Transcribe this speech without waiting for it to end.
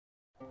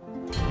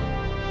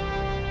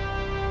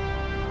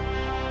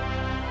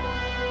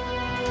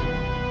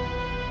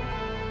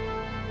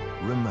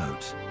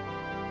remote,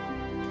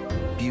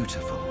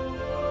 beautiful,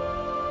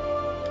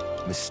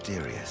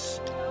 mysterious,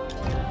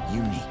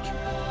 unique.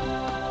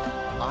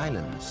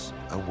 Islands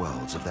are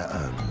worlds of their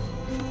own.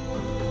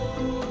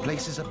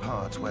 Places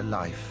apart where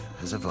life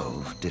has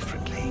evolved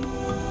differently.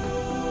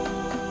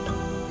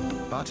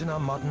 But in our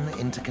modern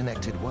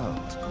interconnected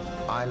world,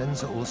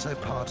 islands are also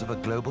part of a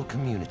global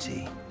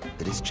community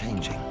that is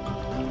changing,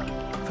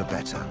 for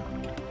better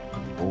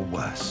or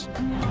worse.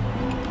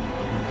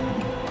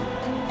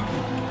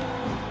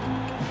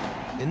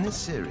 In this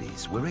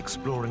series, we're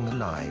exploring the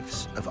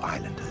lives of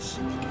islanders.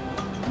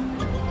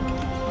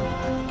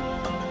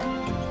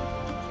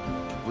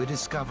 We're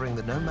discovering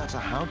that no matter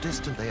how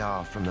distant they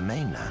are from the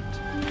mainland,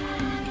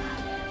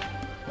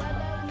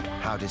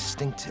 how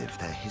distinctive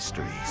their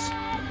histories,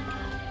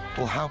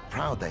 or how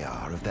proud they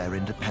are of their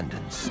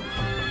independence,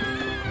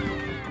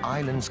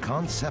 islands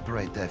can't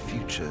separate their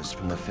futures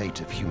from the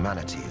fate of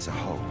humanity as a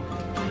whole.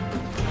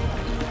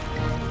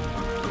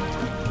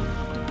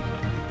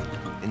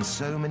 In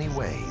so many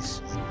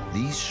ways,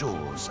 these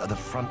shores are the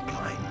front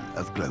line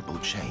of global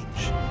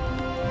change.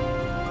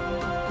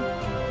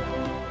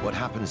 What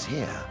happens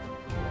here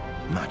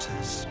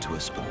matters to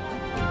us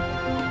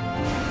all.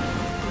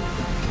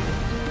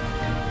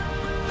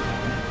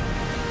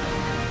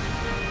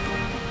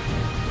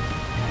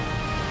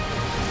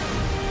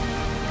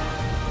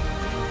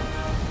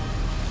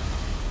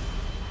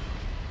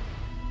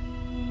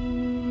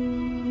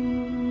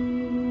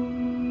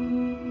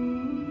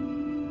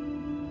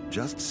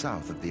 Just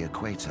south of the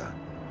equator,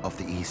 off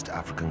the East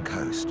African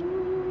coast,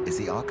 is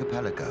the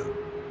archipelago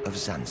of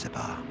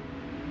Zanzibar.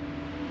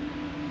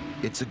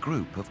 It's a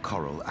group of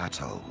coral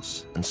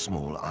atolls and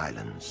small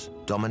islands,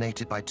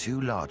 dominated by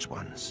two large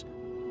ones,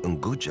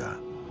 Unguja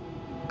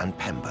and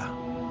Pemba.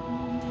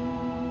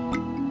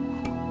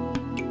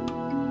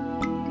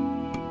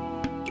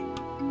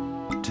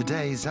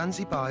 Today,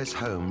 Zanzibar is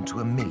home to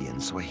 1 million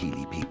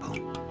Swahili people.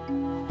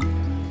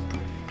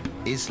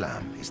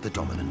 Islam is the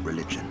dominant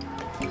religion.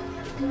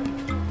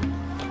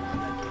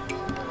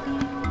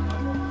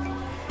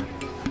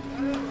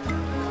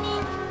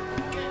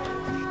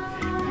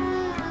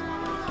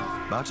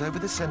 But over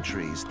the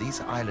centuries, these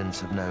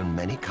islands have known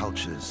many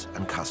cultures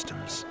and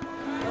customs.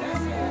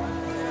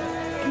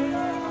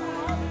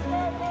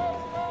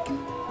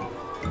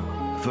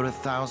 For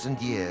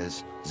 1,000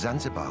 years,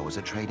 Zanzibar was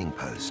a trading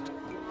post.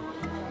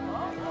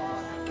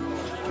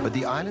 But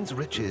the island's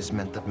riches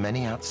meant that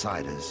many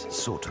outsiders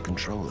sought to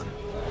control them.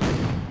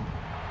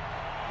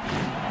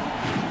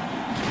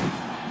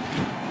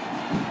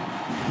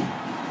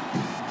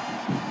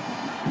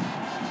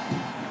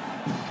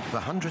 For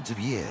hundreds of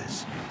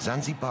years,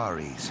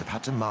 Zanzibaris have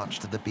had to march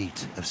to the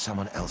beat of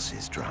someone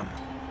else's drum.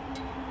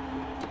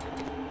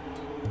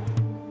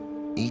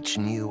 Each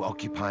new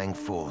occupying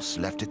force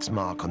left its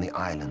mark on the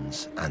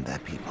islands and their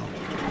people.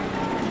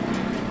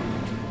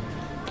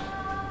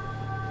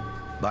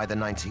 By the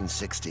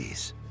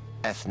 1960s,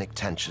 ethnic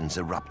tensions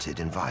erupted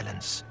in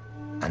violence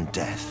and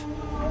death.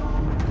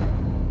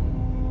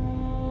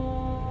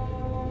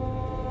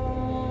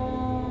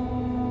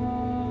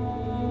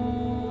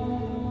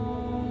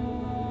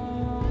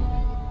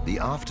 The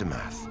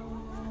aftermath,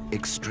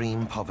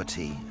 extreme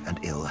poverty and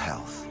ill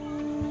health.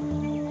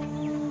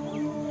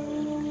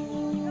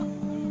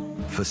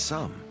 For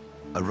some,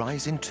 a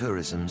rise in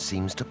tourism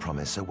seems to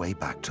promise a way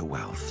back to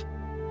wealth.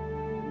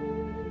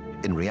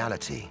 In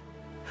reality,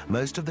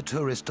 most of the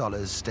tourist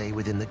dollars stay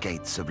within the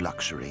gates of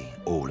luxury,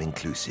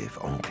 all-inclusive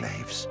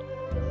enclaves.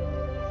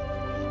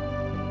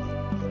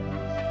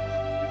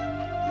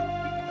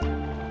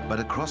 But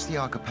across the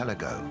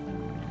archipelago,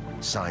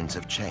 signs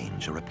of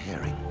change are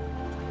appearing.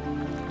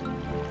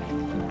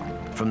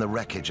 From the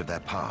wreckage of their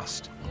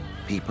past,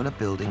 people are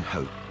building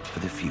hope for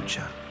the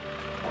future.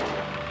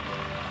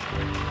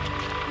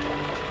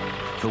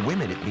 For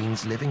women, it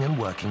means living and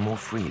working more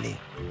freely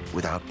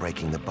without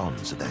breaking the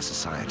bonds of their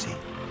society.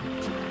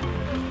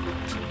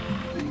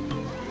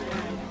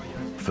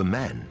 For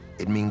men,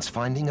 it means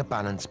finding a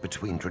balance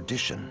between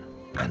tradition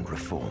and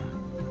reform.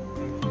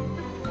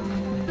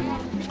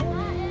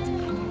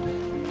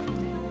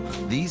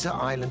 These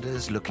are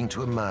islanders looking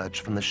to emerge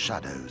from the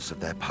shadows of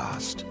their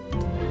past.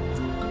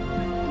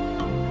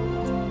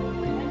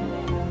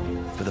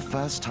 For the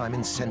first time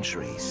in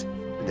centuries,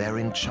 they're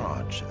in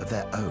charge of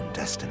their own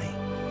destiny.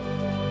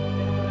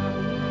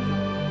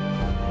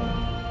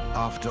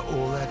 After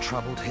all their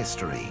troubled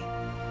history,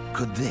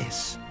 could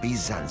this be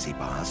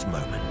Zanzibar's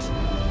moment?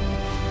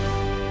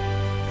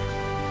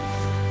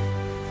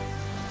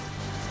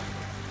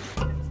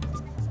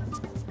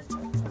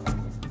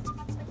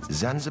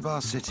 Zanzibar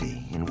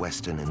City in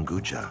western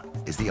Unguja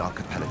is the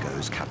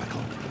archipelago's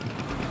capital.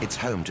 It's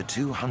home to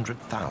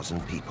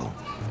 200,000 people.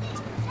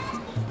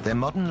 Their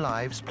modern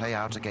lives play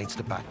out against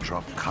a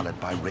backdrop colored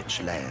by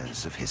rich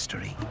layers of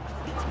history.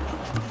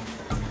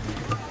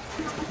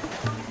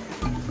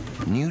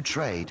 New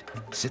trade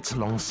sits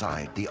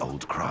alongside the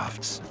old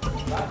crafts.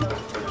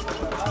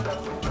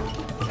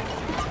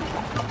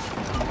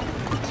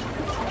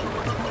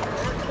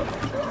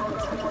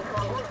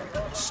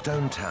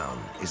 Stone Town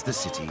is the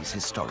city's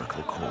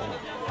historical core.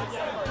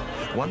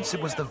 Once it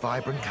was the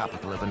vibrant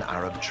capital of an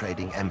Arab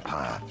trading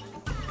empire,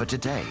 but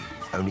today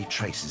only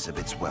traces of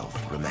its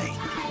wealth remain.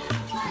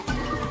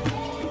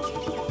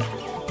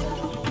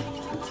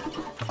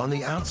 On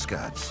the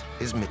outskirts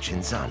is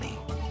Michinzani,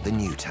 the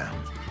new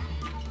town.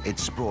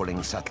 Its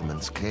sprawling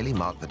settlements clearly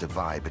mark the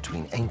divide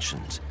between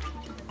ancient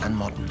and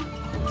modern.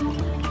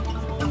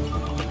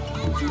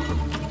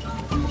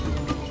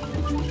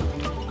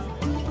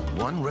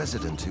 One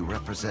resident who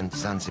represents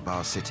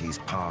Zanzibar city's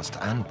past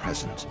and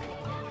present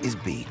is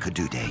B.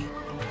 Kadude.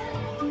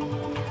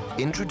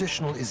 In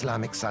traditional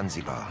Islamic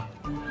Zanzibar,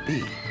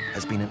 B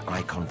has been an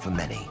icon for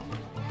many,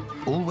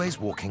 always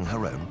walking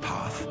her own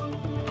path,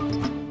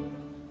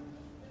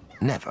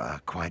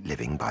 never quite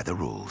living by the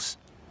rules.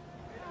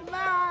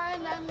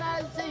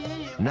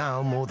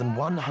 Now more than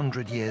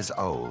 100 years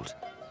old,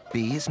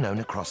 B is known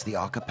across the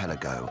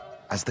archipelago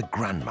as the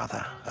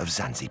grandmother of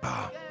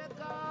Zanzibar.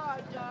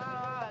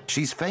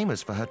 She's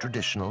famous for her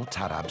traditional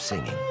Tarab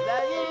singing.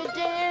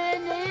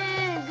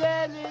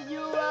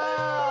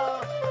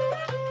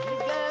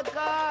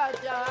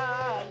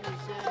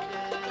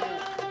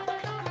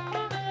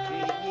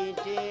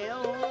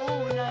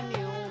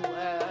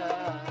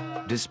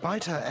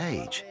 Despite her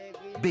age,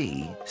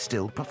 B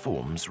still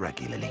performs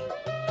regularly.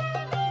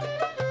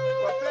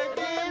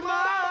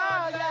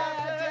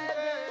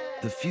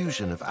 The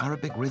fusion of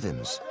Arabic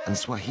rhythms and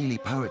Swahili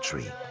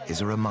poetry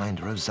is a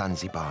reminder of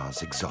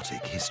Zanzibar's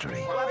exotic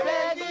history.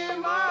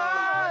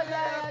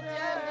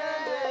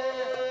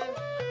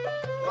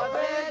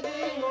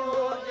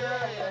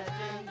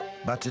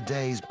 But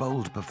today's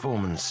bold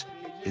performance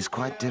is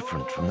quite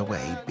different from the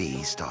way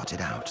B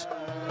started out.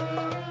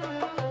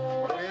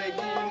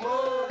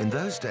 In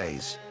those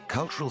days,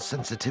 cultural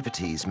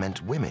sensitivities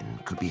meant women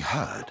could be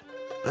heard,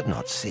 but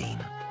not seen.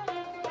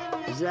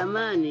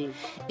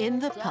 In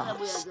the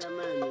past,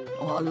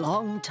 or a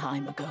long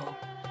time ago,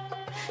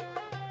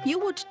 you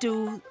would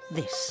do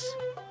this.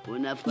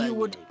 You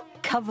would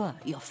cover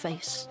your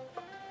face.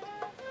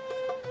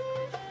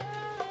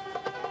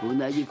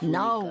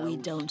 Now we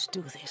don't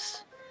do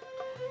this.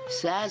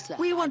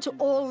 We want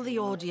all the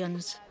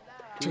audience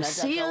to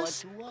see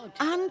us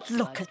and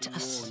look at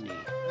us.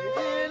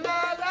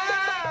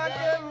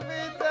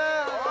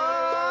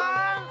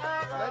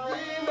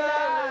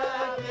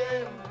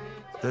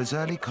 Those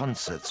early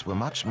concerts were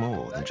much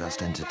more than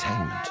just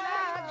entertainment.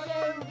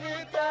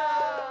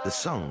 The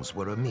songs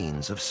were a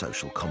means of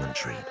social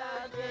commentary.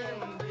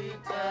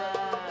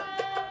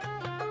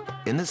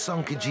 In the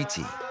song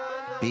Kijiti,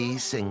 B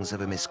sings of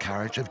a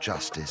miscarriage of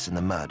justice and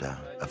the murder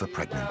of a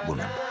pregnant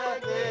woman.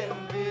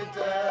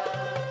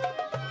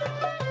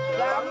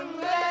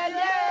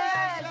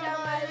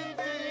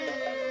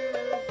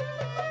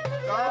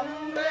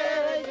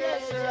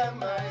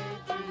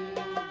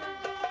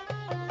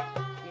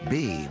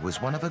 B was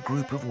one of a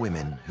group of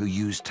women who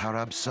used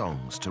Tarab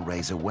songs to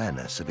raise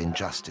awareness of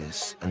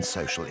injustice and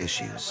social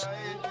issues.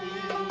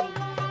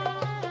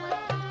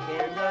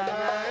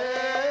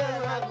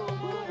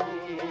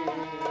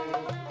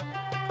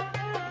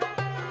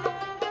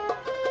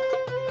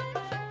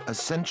 A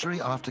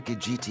century after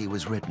Kijiti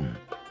was written,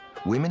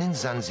 women in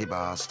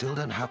Zanzibar still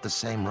don't have the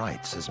same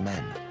rights as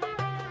men.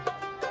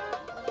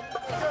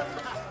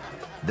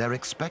 They're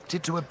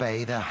expected to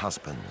obey their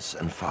husbands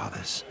and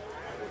fathers.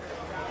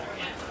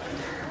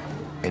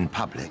 In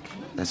public,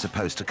 they're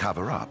supposed to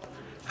cover up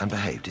and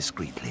behave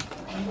discreetly.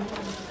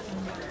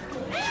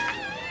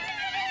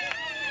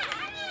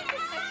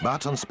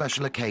 But on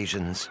special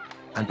occasions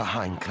and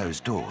behind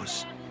closed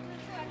doors,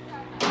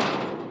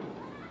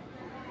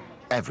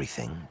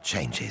 everything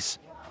changes.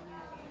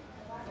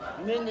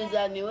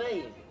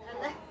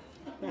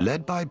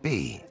 Led by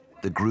B,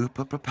 the group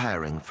are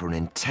preparing for an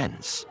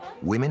intense,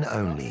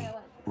 women-only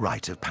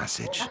rite of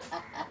passage.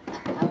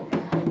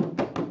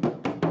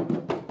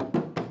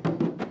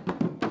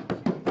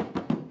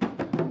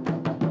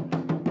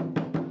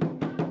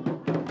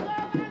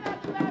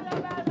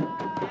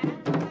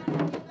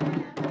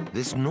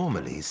 This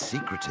normally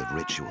secretive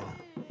ritual,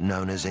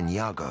 known as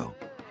Inyago,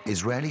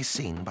 is rarely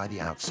seen by the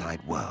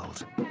outside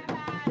world.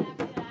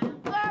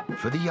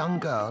 For the young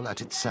girl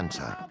at its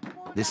center,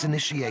 this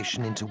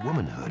initiation into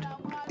womanhood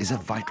is a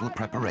vital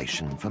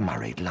preparation for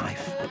married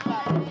life.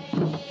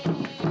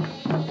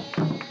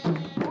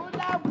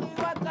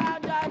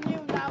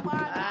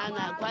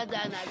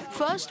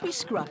 First, we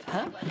scrub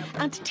her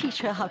and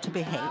teach her how to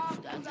behave,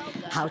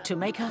 how to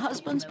make her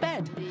husband's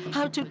bed,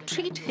 how to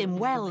treat him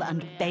well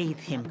and bathe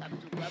him.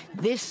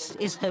 This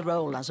is her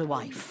role as a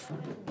wife.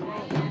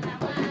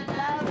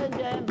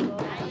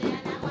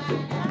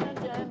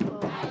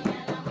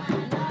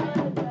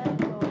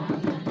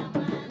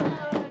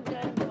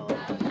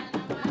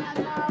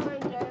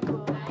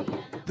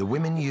 The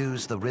women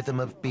use the rhythm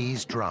of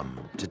B's drum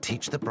to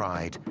teach the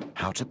bride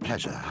how to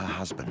pleasure her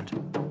husband.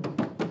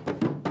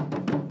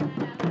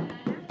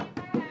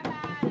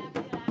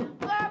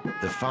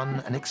 The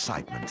fun and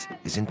excitement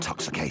is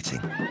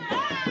intoxicating.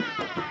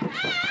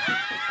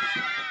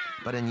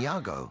 But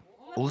Inyago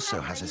also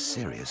has a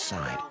serious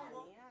side.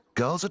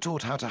 Girls are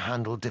taught how to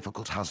handle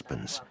difficult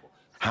husbands,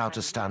 how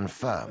to stand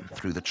firm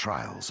through the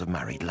trials of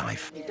married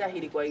life.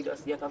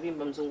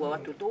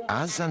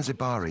 As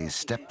Zanzibaris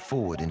step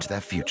forward into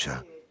their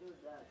future,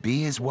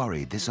 B is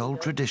worried this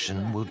old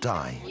tradition will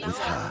die with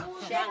her.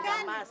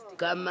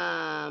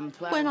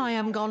 When I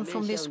am gone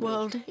from this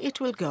world, it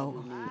will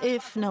go,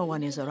 if no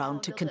one is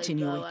around to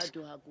continue it.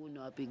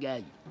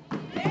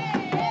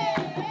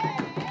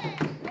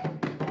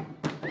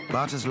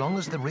 But as long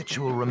as the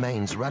ritual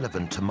remains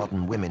relevant to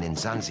modern women in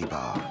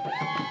Zanzibar,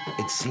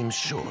 it seems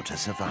sure to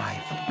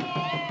survive.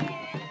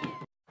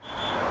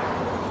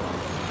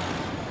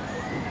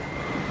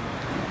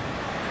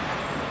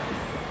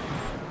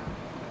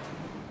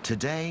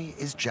 Today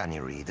is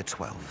January the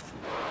 12th.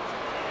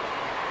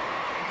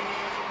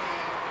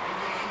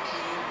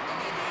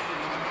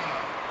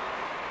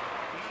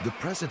 The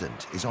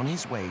president is on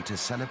his way to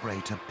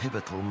celebrate a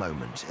pivotal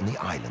moment in the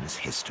island's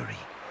history.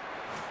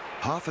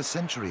 Half a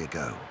century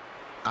ago,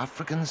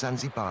 African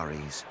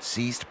Zanzibaris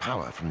seized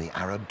power from the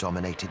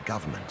Arab-dominated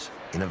government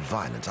in a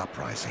violent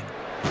uprising.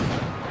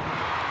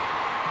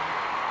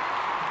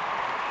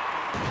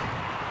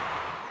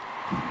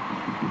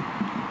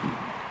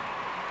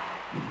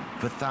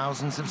 For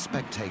thousands of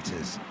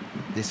spectators,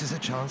 this is a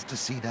chance to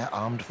see their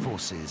armed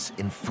forces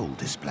in full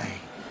display.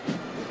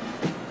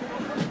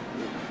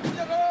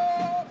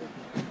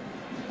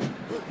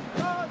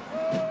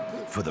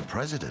 For the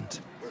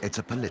president, it's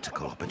a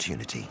political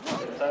opportunity.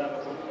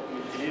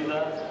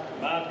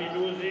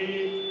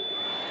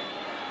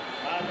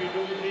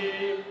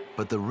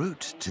 But the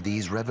route to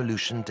these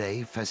Revolution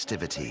Day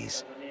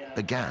festivities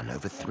began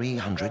over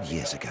 300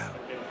 years ago.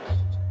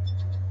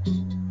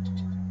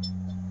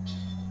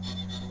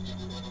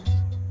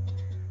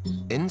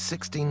 In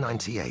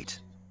 1698,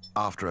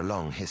 after a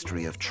long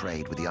history of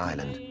trade with the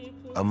island,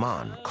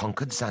 Oman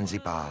conquered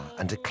Zanzibar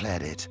and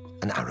declared it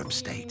an Arab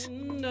state.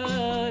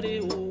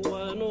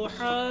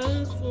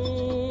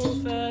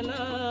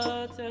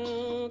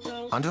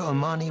 Under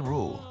Omani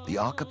rule, the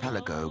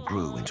archipelago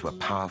grew into a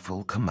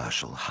powerful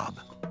commercial hub.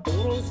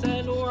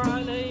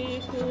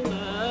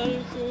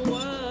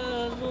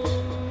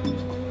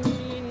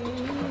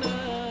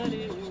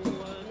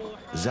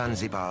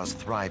 Zanzibar's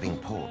thriving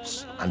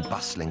ports and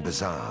bustling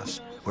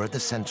bazaars were at the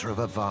center of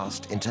a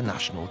vast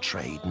international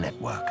trade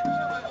network.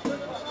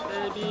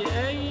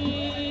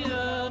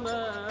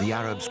 The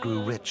Arabs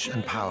grew rich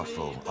and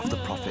powerful off the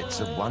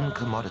profits of one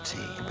commodity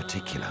in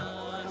particular.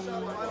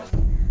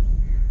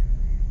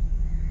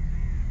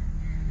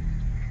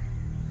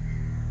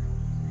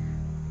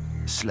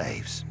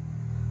 Slaves.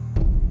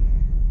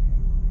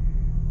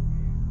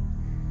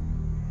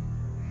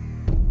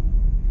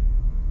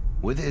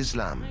 With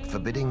Islam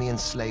forbidding the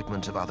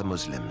enslavement of other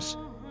Muslims,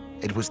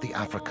 it was the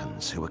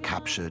Africans who were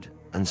captured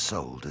and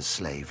sold as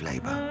slave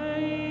labor.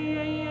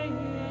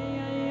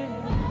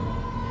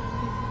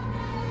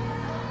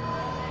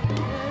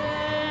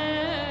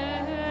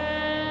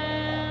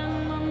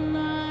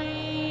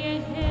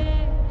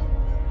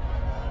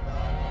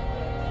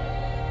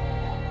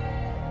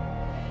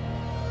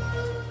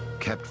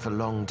 Kept for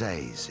long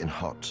days in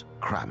hot,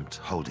 cramped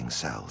holding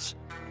cells,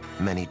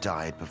 many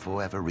died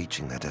before ever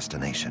reaching their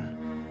destination.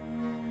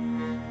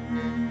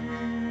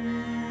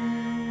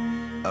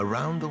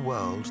 Around the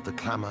world, the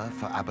clamor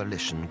for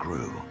abolition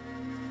grew,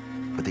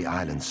 but the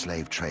island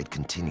slave trade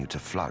continued to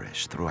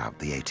flourish throughout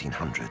the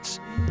 1800s.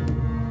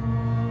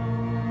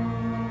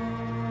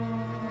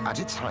 At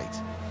its height,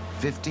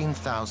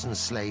 15,000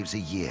 slaves a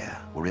year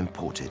were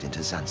imported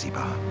into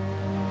Zanzibar.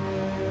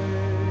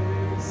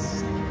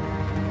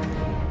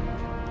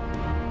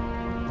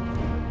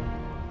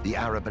 The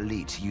Arab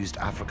elite used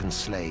African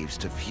slaves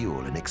to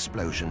fuel an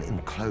explosion in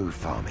clove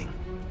farming.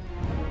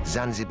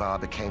 Zanzibar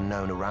became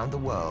known around the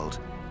world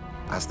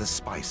as the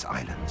Spice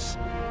Islands.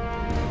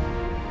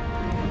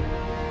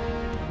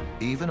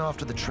 Even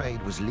after the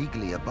trade was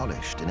legally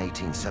abolished in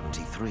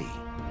 1873,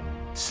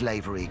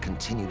 slavery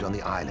continued on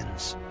the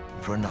islands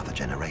for another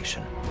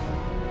generation.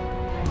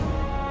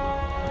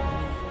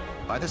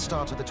 By the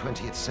start of the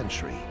 20th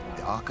century,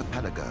 the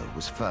archipelago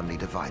was firmly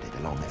divided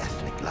along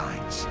ethnic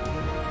lines.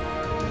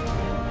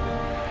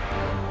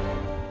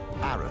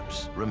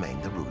 Arabs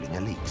remained the ruling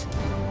elite.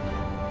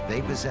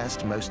 They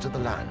possessed most of the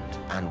land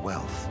and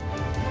wealth.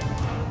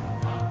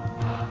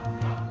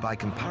 By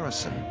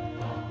comparison,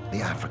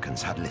 the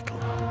Africans had little.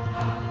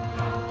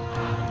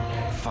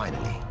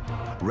 Finally,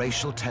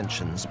 racial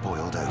tensions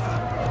boiled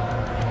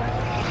over.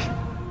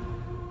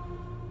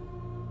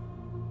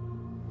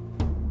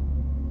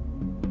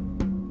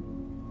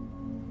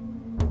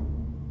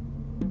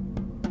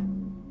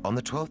 On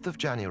the 12th of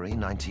January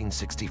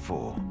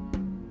 1964,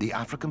 the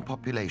African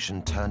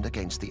population turned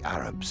against the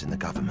Arabs in the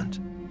government.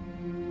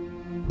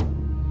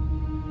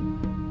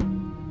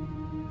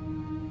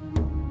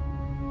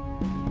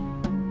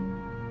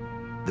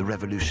 The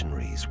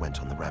revolutionaries went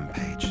on the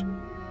rampage.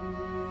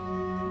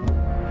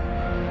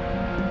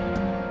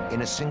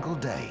 In a single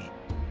day,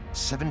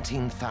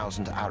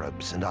 17,000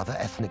 Arabs and other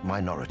ethnic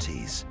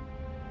minorities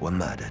were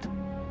murdered.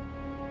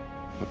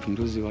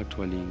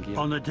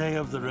 On the day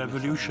of the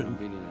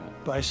revolution,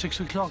 by 6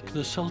 o'clock,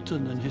 the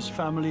Sultan and his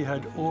family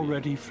had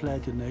already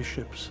fled in their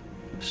ships.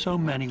 So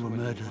many were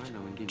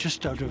murdered,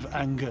 just out of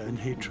anger and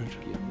hatred.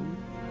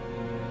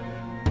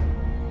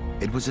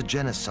 It was a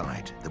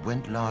genocide that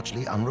went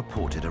largely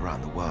unreported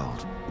around the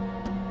world.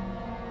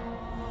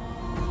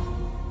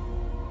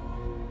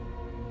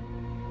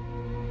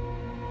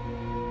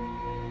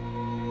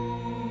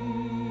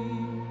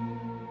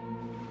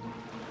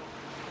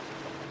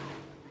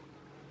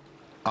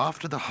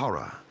 After the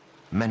horror,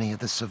 many of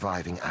the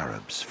surviving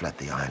Arabs fled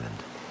the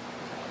island.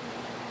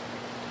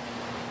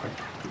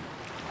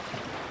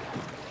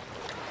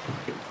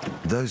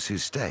 Those who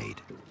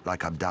stayed,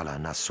 like Abdallah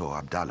Nasser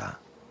Abdallah,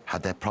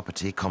 had their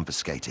property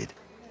confiscated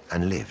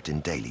and lived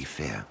in daily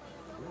fear.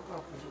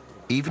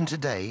 Even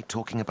today,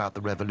 talking about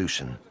the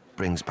revolution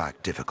brings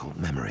back difficult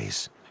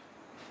memories.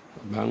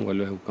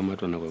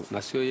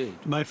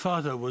 My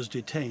father was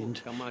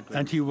detained,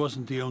 and he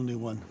wasn't the only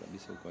one.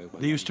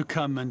 They used to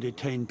come and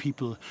detain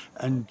people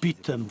and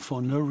beat them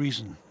for no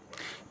reason.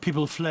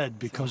 People fled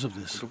because of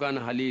this.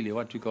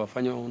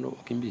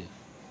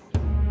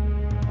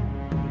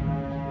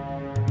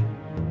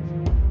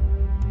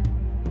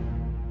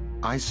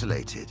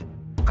 Isolated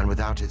and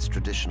without its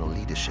traditional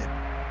leadership,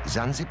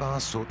 Zanzibar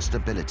sought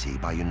stability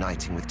by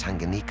uniting with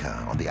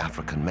Tanganyika on the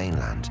African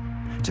mainland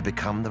to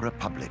become the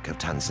Republic of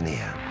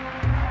Tanzania.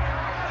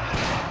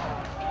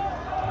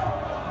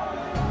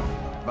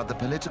 But the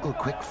political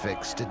quick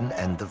fix didn't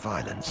end the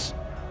violence,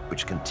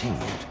 which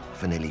continued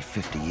for nearly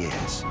 50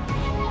 years.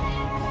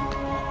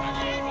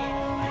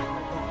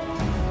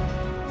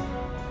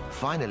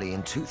 Finally,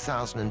 in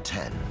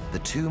 2010, the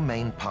two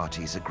main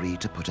parties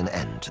agreed to put an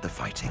end to the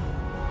fighting.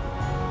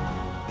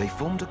 They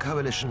formed a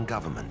coalition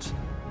government,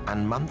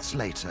 and months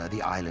later,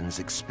 the islands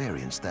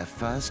experienced their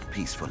first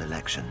peaceful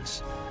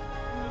elections.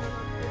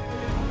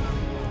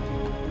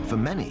 For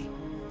many,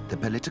 the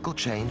political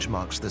change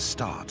marks the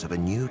start of a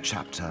new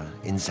chapter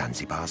in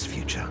Zanzibar's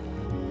future.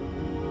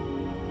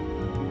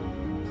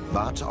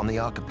 But on the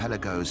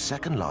archipelago's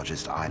second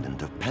largest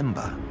island of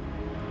Pemba,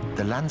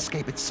 the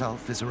landscape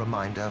itself is a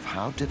reminder of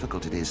how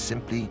difficult it is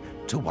simply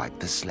to wipe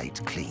the slate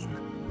clean.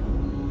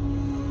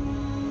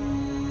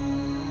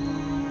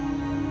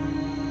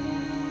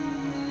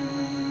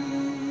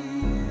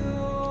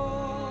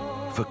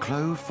 For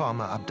clove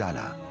farmer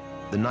Abdallah,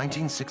 the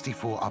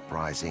 1964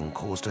 uprising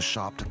caused a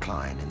sharp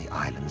decline in the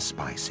island's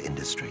spice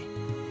industry.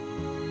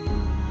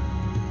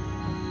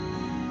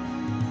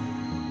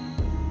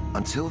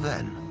 Until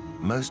then,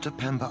 most of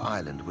Pemba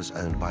Island was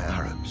owned by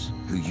Arabs,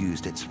 who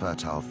used its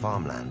fertile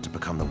farmland to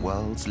become the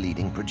world's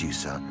leading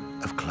producer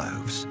of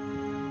cloves.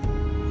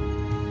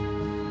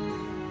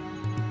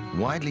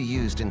 Widely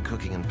used in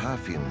cooking and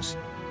perfumes,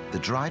 the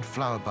dried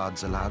flower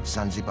buds allowed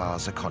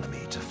Zanzibar's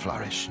economy to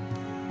flourish.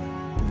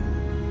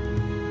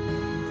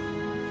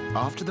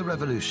 After the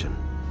revolution,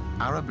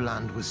 Arab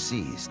land was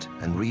seized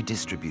and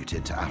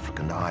redistributed to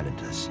African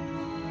islanders.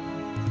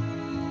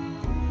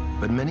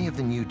 But many of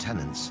the new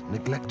tenants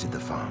neglected the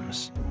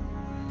farms.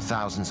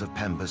 Thousands of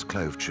Pemba's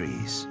clove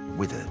trees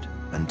withered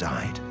and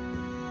died.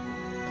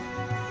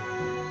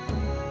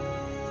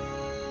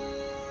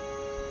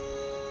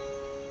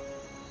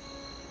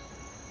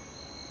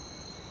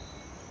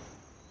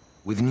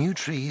 With new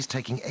trees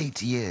taking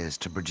 8 years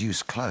to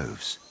produce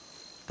cloves,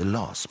 the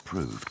loss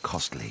proved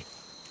costly.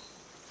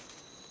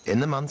 In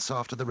the months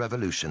after the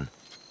revolution,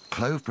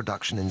 clove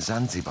production in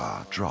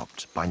Zanzibar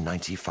dropped by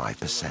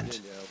 95%.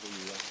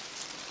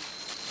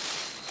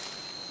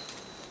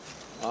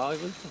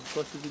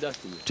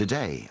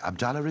 Today,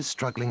 Abdallah is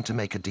struggling to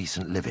make a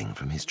decent living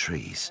from his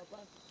trees.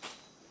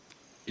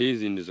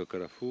 These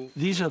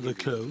are the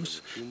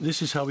cloves.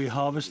 This is how we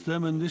harvest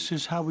them, and this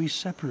is how we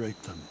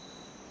separate them.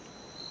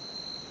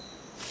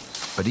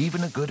 But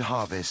even a good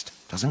harvest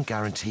doesn't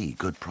guarantee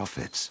good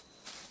profits.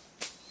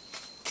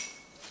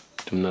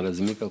 We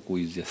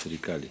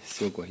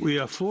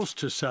are forced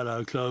to sell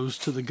our cloves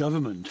to the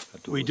government.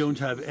 We don't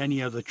have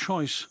any other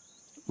choice.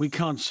 We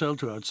can't sell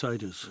to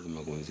outsiders.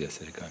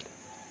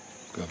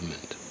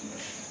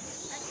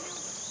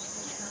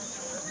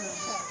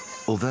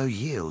 Although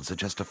yields are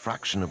just a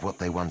fraction of what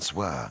they once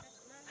were,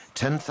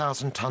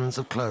 10,000 tons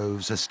of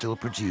cloves are still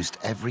produced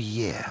every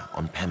year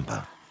on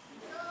Pemba.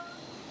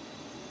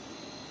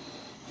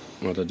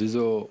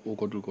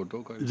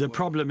 The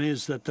problem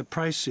is that the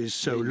price is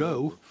so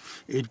low,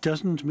 it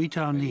doesn't meet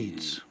our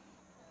needs.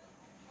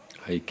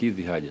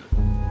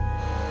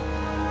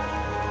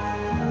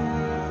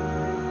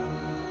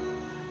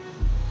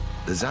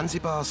 The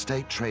Zanzibar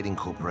State Trading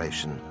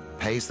Corporation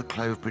pays the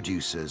clove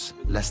producers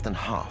less than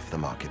half the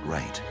market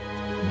rate.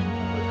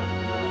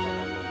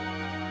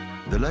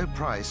 The low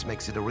price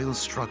makes it a real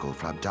struggle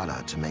for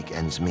Abdallah to make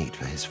ends meet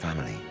for his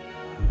family.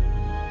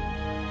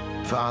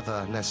 For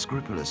other, less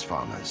scrupulous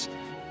farmers,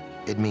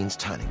 it means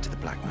turning to the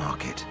black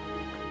market.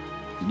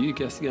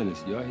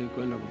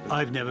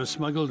 I've never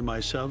smuggled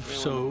myself,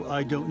 so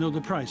I don't know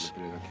the price.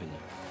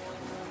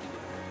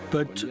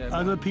 But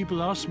other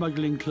people are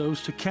smuggling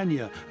cloves to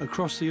Kenya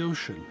across the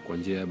ocean.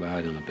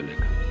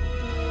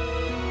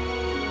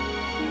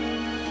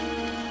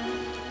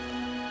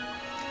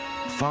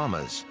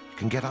 Farmers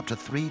can get up to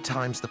 3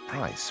 times the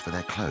price for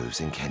their cloves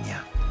in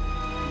Kenya.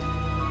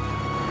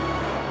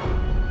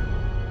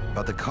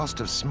 But the cost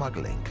of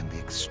smuggling can be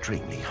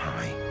extremely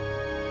high.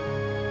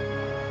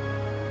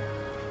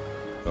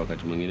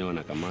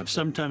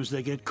 Sometimes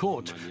they get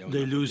caught.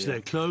 They lose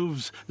their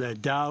clothes, their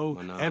dhow,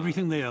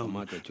 everything they own,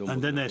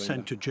 and then they're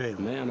sent to jail.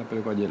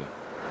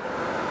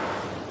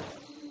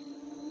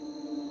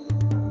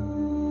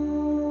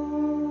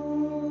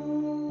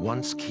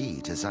 Once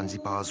key to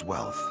Zanzibar's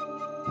wealth,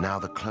 now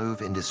the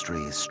clove industry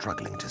is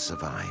struggling to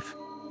survive.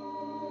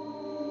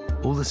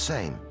 All the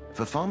same,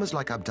 for farmers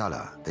like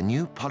Abdallah, the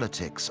new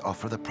politics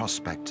offer the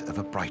prospect of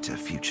a brighter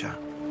future.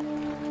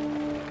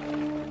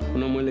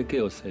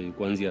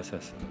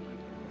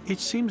 It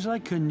seems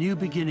like a new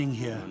beginning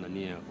here.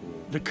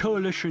 The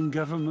coalition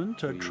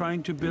government are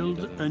trying to build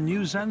a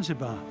new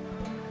Zanzibar.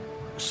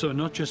 So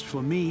not just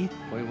for me,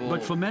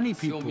 but for many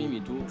people,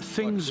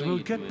 things will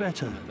get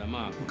better,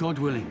 God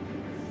willing.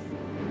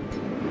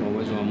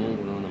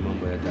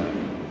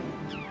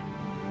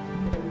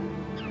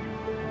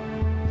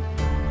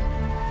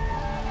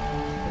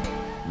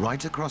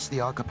 Right across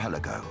the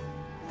archipelago,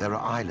 there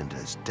are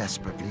islanders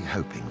desperately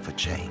hoping for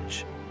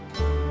change.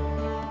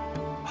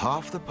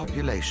 Half the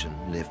population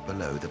live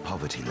below the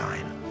poverty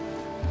line,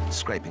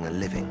 scraping a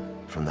living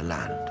from the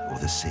land or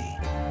the sea.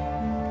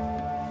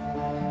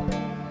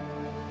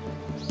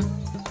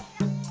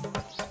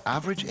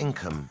 Average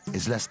income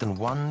is less than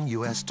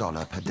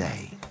 $1 per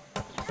day,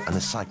 and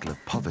the cycle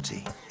of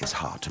poverty is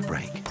hard to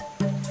break.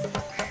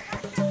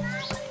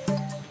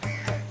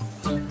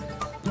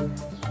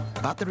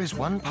 But there is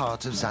one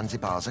part of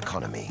Zanzibar's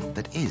economy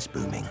that is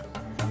booming: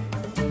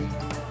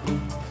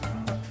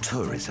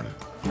 tourism.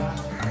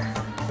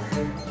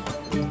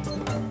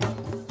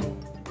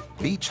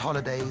 Beach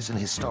holidays and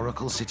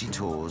historical city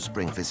tours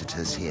bring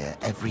visitors here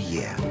every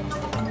year.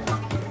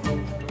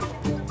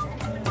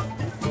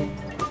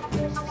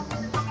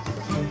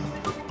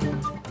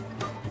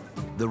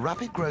 The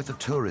rapid growth of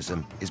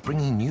tourism is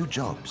bringing new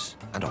jobs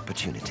and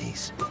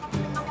opportunities.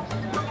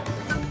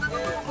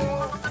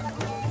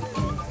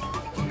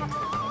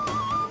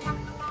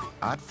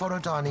 At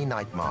Forodani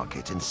Night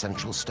Market in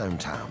central Stone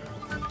Town,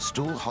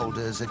 stall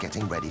holders are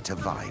getting ready to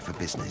vie for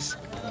business.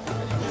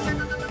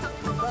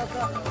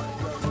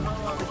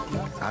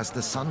 As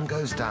the sun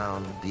goes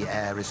down, the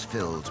air is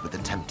filled with the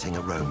tempting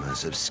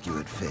aromas of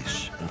skewered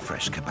fish and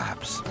fresh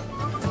kebabs.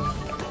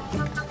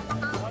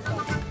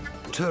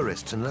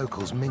 Tourists and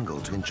locals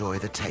mingle to enjoy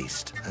the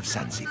taste of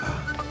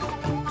Zanzibar.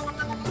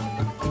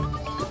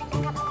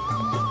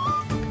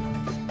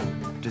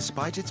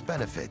 Despite its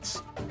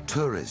benefits,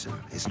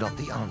 tourism is not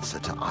the answer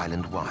to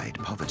island-wide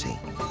poverty.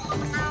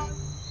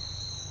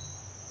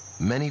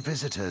 Many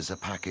visitors are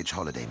package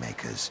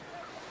holidaymakers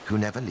who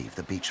never leave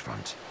the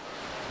beachfront.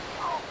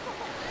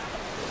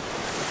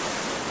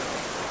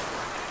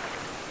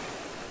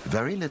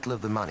 Very little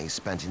of the money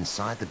spent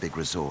inside the big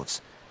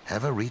resorts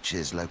ever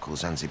reaches local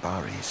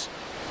Zanzibaris.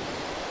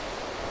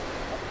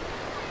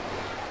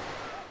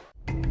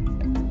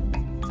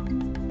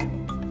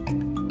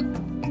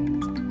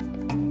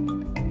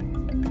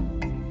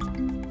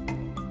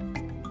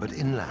 But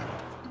inland,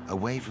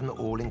 away from the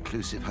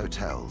all-inclusive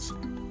hotels,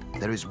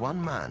 there is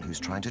one man who's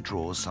trying to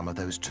draw some of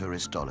those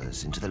tourist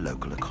dollars into the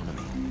local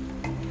economy.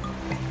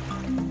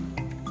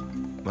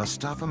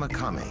 Mustafa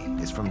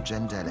Makame is from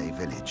Jendele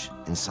village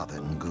in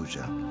southern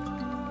Unguja.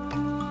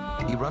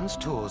 He runs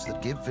tours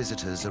that give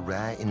visitors a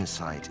rare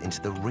insight into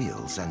the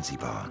real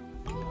Zanzibar,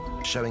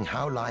 showing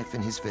how life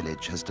in his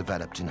village has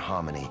developed in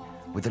harmony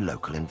with the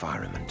local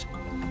environment.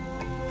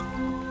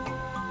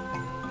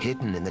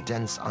 Hidden in the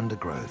dense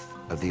undergrowth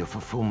of the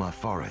Ufufuma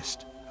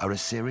forest are a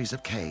series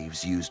of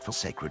caves used for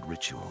sacred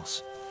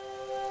rituals.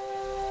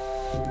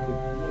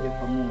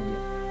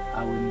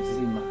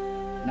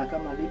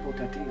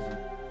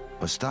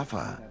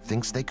 Mustafa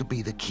thinks they could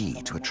be the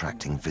key to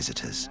attracting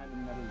visitors.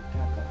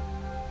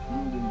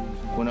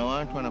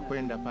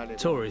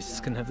 Tourists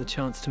can have the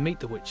chance to meet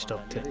the witch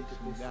doctor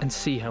and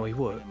see how he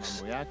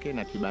works.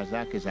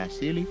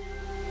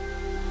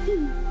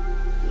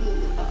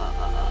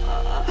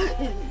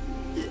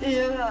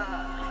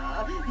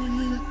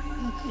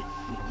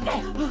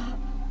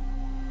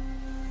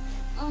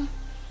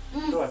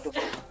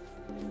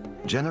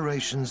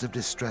 Generations of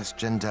distressed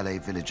Jendele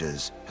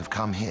villagers have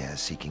come here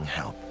seeking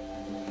help.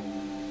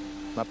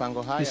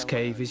 This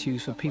cave is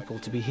used for people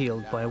to be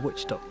healed by a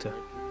witch doctor.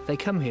 They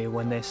come here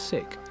when they're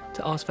sick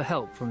to ask for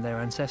help from their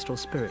ancestral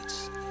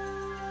spirits.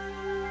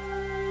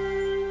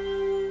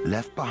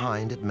 Left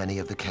behind at many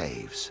of the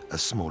caves are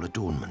small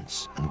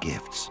adornments and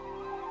gifts,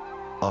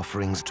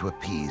 offerings to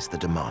appease the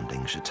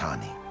demanding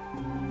Shetani.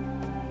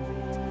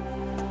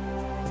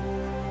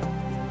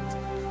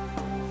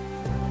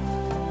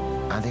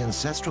 And the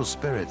ancestral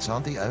spirits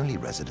aren't the only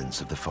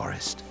residents of the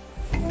forest.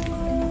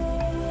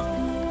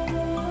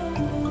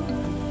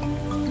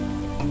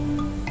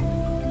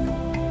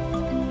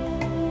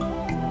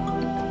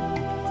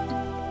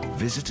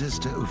 Visitors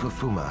to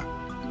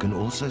Ufufuma can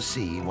also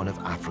see one of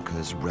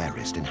Africa's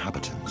rarest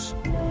inhabitants.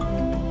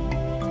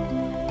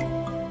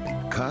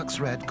 Kirk's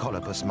red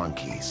colobus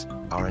monkeys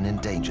are an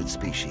endangered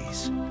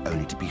species,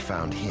 only to be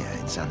found here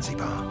in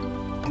Zanzibar.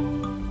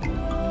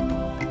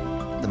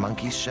 The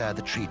monkeys share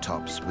the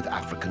treetops with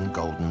African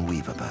golden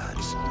weaver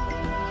birds.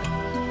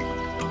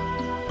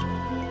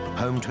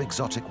 Home to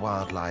exotic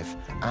wildlife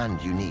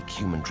and unique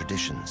human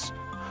traditions,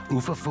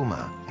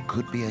 Ufafuma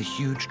could be a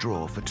huge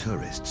draw for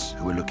tourists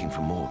who are looking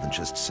for more than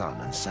just sun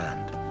and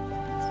sand.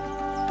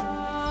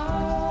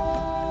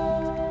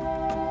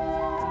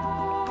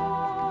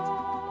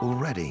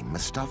 Already,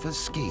 Mustafa's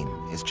scheme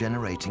is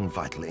generating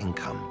vital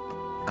income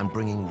and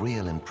bringing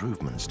real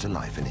improvements to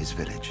life in his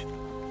village.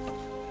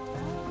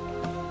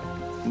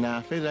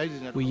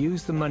 We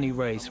use the money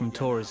raised from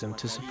tourism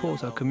to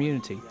support our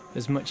community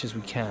as much as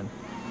we can.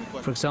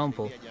 For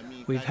example,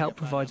 we've helped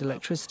provide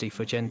electricity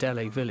for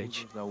Jendele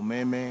village.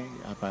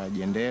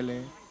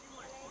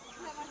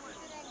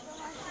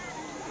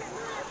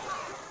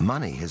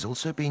 Money has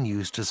also been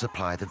used to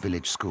supply the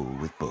village school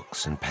with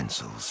books and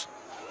pencils.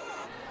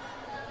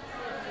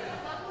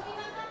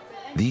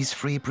 These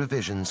free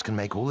provisions can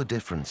make all the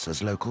difference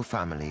as local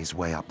families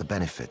weigh up the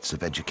benefits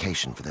of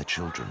education for their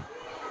children.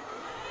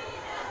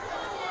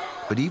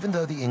 But even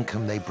though the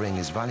income they bring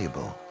is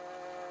valuable,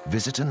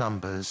 visitor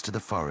numbers to the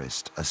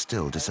forest are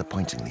still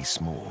disappointingly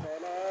small.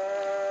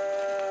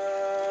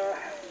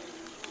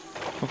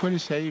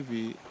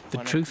 The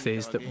truth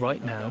is that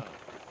right now,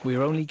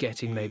 we're only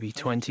getting maybe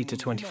 20 to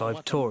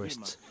 25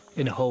 tourists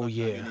in a whole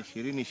year.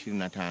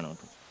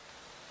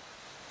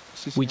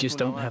 We just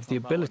don't have the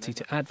ability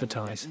to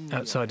advertise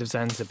outside of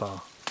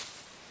Zanzibar.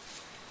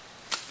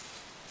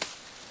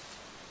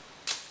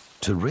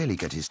 To really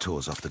get his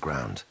tours off the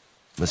ground,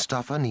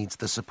 Mustafa needs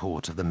the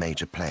support of the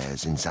major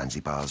players in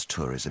Zanzibar's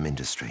tourism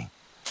industry.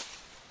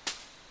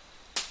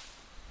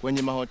 We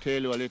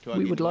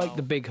would like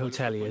the big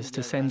hoteliers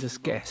to send us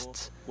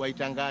guests,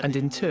 and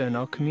in turn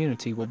our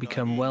community will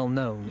become well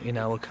known in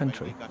our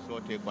country.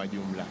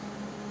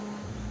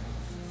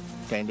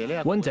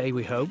 One day,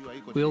 we hope,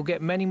 we'll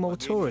get many more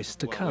tourists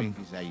to come.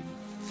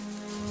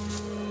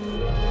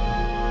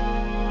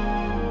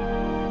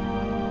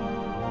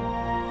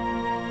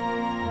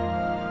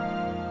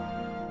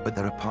 But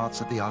there are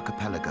parts of the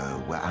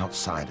archipelago where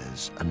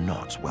outsiders are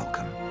not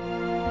welcome.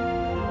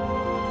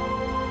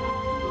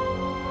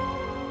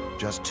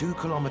 Just 2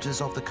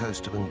 kilometers off the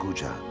coast of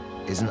Unguja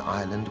is an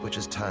island which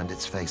has turned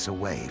its face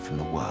away from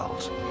the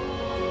world.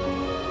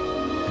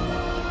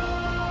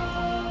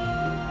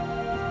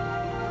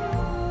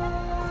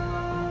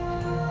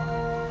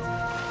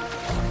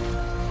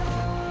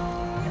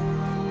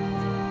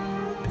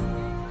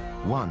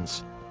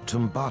 Once,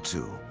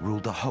 Tumbatu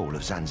ruled the whole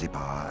of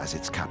Zanzibar as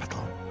its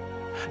capital.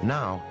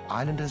 Now,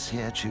 islanders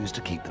here choose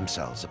to keep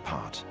themselves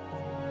apart.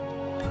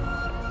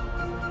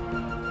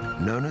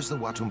 Known as the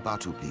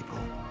Watumbatu people,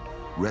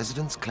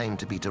 residents claim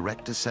to be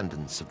direct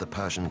descendants of the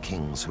Persian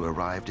kings who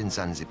arrived in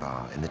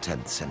Zanzibar in the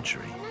 10th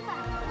century.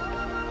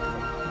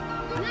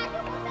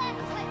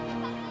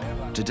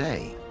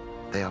 Today,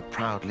 they are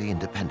proudly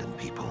independent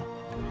people,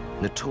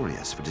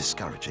 notorious for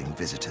discouraging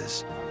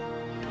visitors.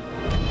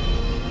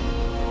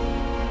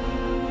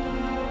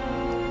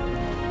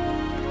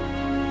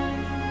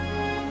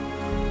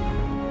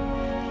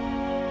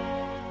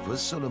 For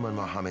Suleiman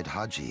Mohammed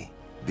Haji,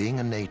 being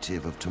a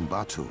native of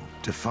Tumbatu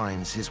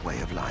defines his way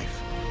of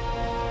life.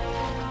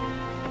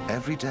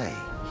 Every day,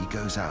 he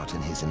goes out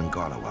in his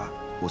Ngalawa,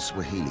 or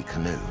Swahili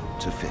canoe,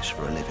 to fish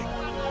for a living.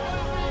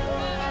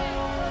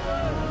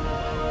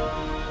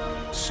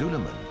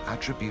 Suleiman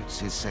attributes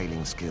his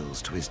sailing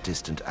skills to his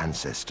distant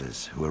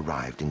ancestors who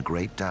arrived in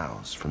great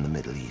dhows from the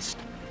Middle East.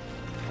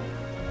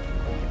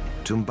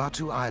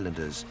 Tumbatu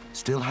Islanders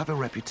still have a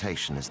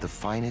reputation as the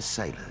finest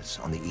sailors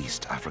on the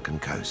East African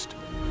coast.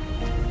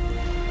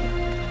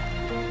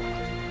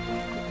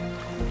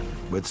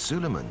 But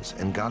Suleiman's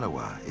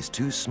Ngalawa is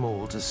too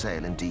small to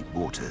sail in deep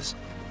waters,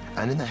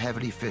 and in the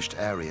heavily fished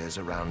areas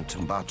around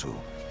Tumbatu,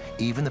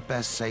 even the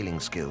best sailing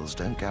skills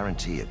don't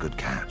guarantee a good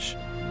catch.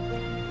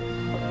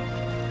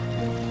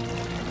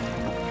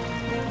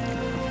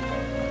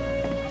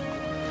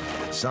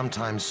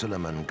 Sometimes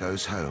Suleiman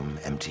goes home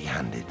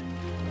empty-handed.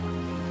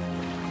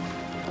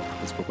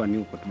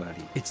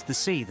 It's the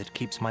sea that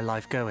keeps my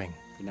life going.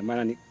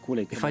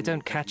 If I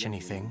don't catch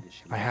anything,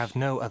 I have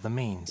no other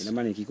means.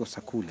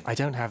 I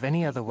don't have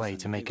any other way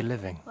to make a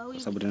living.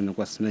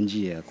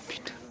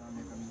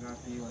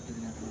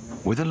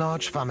 With a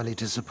large family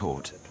to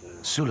support,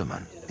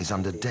 Suleiman is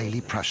under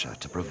daily pressure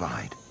to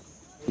provide.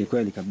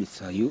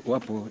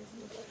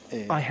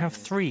 I have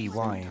 3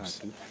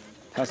 wives.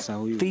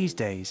 These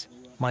days,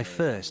 my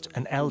first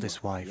and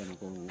eldest wife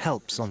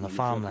helps on the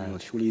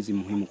farmland.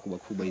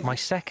 My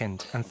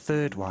second and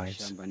third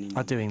wives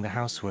are doing the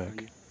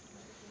housework.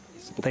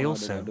 They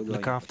also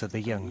look after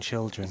the young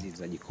children.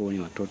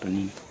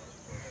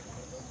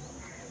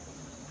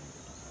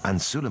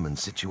 And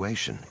Suleiman's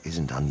situation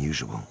isn't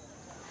unusual.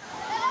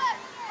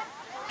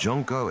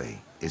 Jongoe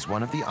is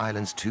one of the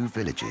island's 2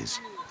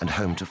 villages and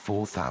home to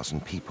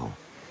 4,000 people.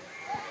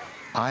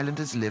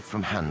 Islanders live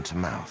from hand to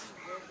mouth.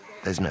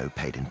 There's no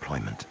paid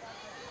employment.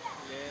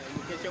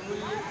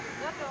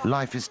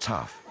 Life is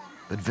tough,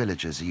 but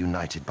villagers are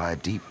united by a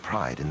deep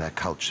pride in their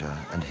culture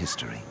and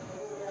history.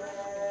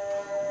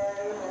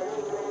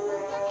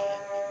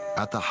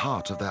 At the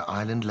heart of their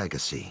island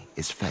legacy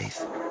is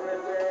faith.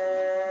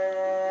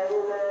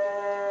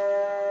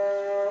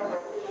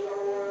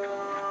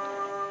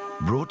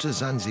 Brought to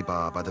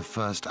Zanzibar by the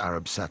first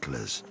Arab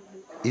settlers,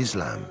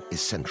 Islam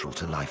is central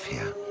to life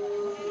here.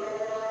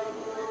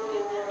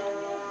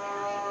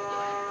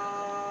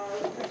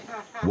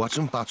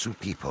 Watumbatu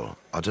people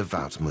are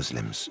devout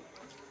Muslims.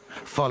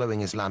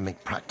 Following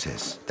Islamic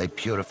practice, they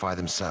purify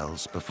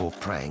themselves before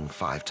praying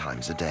 5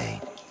 times a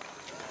day.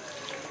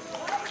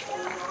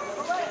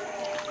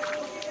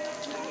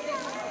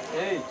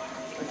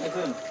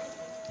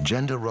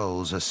 Gender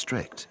roles are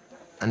strict,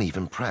 and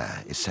even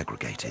prayer is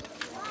segregated.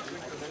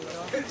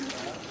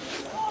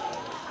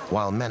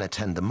 While men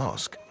attend the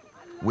mosque,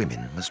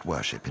 women must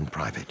worship in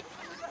private.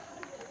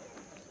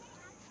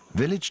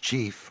 Village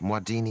chief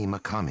Mwadini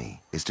Makami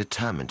is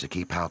determined to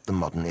keep out the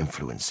modern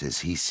influences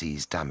he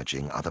sees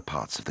damaging other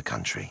parts of the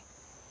country.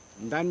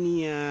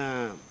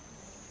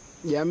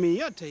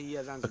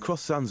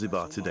 Across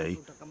Zanzibar today,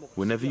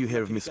 whenever you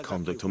hear of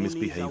misconduct or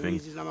misbehaving,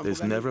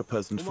 there's never a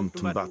person from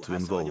Tumbatu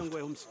involved.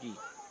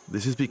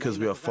 This is because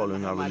we are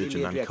following our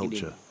religion and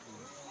culture.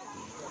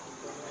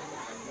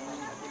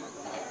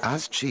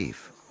 As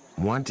chief,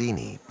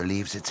 Mwadini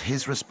believes it's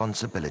his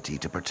responsibility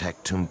to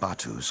protect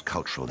Tumbatu's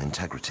cultural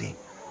integrity.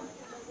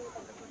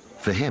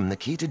 For him, the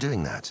key to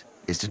doing that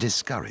is to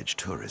discourage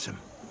tourism.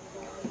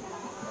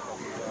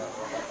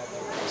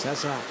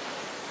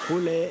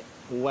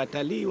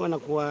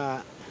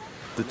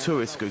 The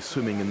tourists go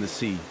swimming in the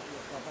sea,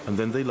 and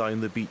then they lie on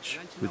the beach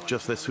with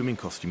just their swimming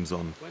costumes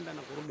on.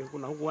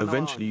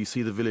 Eventually, you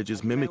see the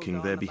villagers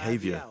mimicking their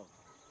behavior,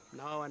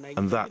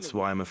 and that's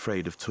why I'm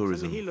afraid of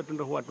tourism.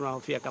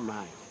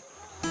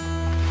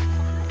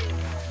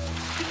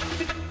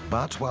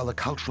 But while the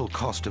cultural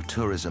cost of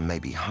tourism may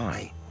be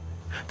high,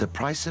 the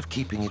price of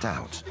keeping it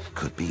out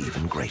could be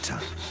even greater.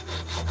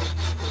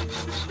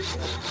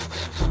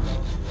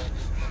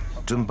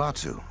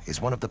 Tumbatu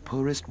is one of the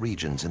poorest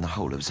regions in the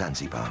whole of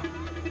Zanzibar.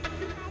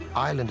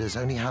 Islanders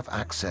only have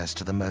access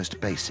to the most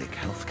basic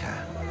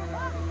healthcare.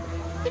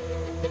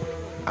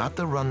 At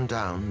the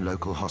run-down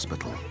local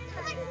hospital,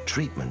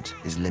 treatment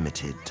is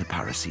limited to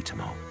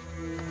paracetamol.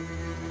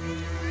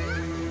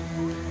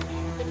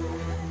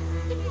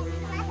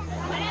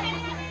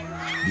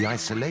 The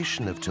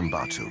isolation of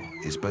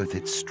Tumbatu is both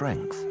its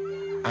strength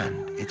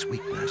and its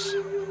weakness.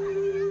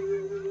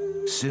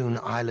 Soon,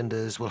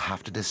 islanders will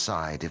have to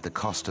decide if the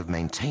cost of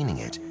maintaining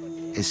it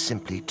is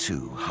simply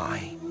too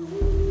high.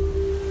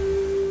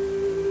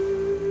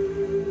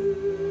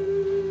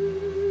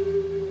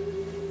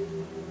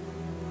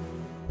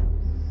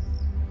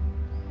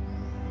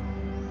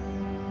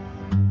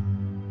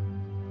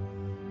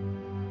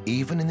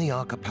 Even in the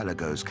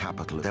archipelago's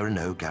capital, there are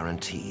no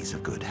guarantees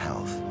of good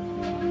health.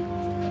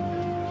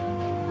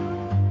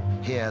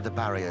 Here, the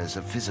barriers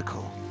are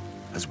physical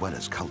as well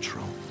as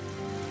cultural.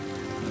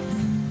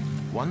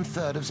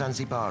 1/3 of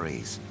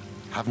Zanzibaris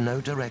have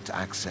no direct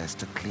access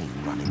to clean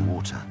running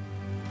water.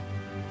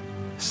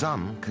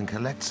 Some can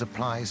collect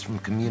supplies from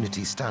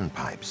community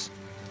standpipes,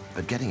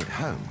 but getting it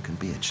home can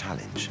be a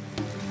challenge.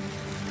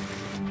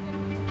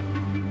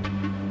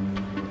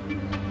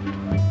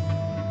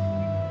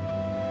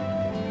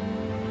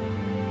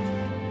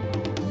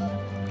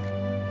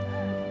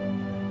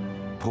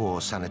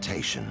 Poor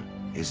sanitation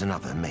is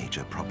another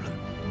major problem.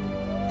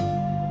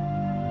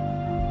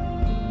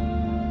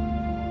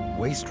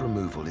 Waste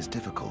removal is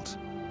difficult,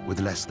 with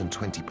less than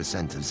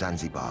 20% of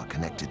Zanzibar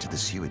connected to the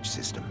sewage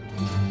system.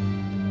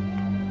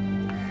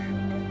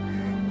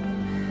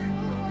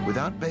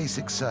 Without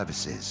basic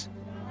services,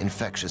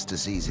 infectious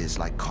diseases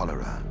like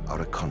cholera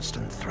are a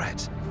constant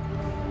threat.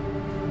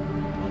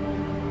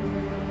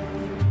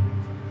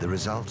 The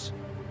result?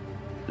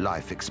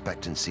 Life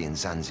expectancy in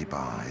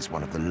Zanzibar is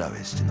one of the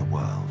lowest in the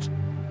world.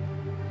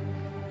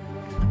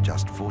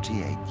 Just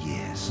 48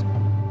 years.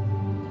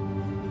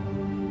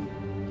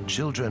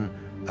 Children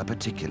are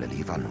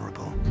particularly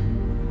vulnerable.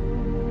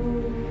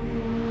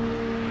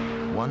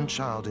 1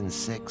 child in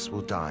 6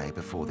 will die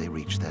before they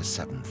reach their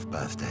 7th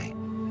birthday.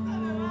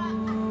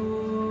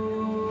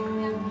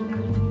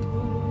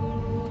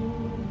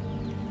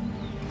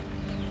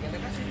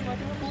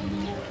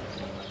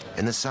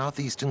 In the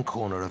southeastern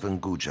corner of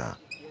Unguja,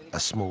 a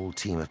small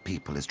team of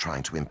people is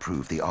trying to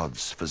improve the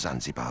odds for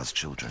Zanzibar's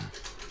children.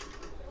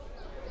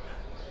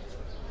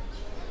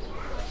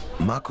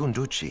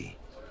 Makunduchi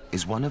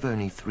is one of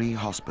only 3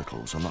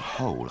 hospitals on the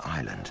whole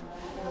island.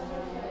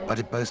 But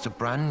it boasts a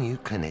brand new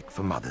clinic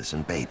for mothers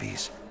and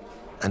babies,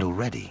 and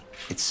already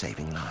it's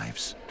saving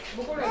lives.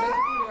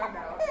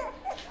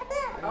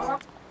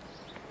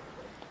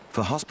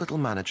 For hospital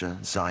manager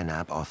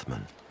Zainab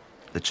Othman,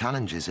 the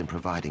challenges in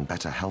providing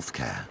better health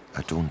care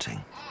are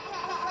daunting.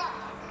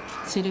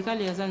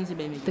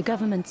 The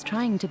government's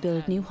trying to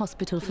build new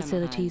hospital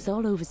facilities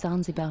all over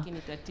Zanzibar,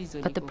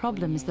 but the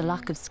problem is the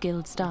lack of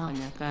skilled staff.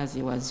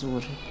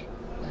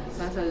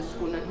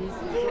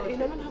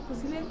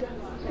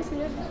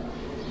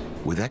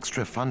 With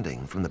extra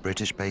funding from the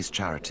British-based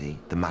charity,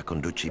 the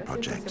Makunduchi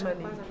Project,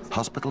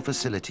 hospital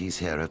facilities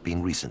here have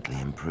been recently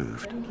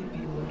improved.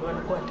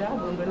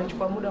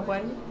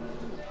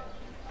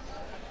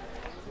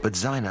 But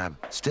Zainab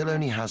still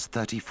only has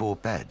 34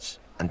 beds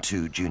and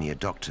 2 junior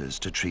doctors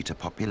to treat a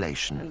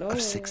population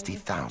of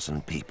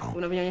 60,000 people.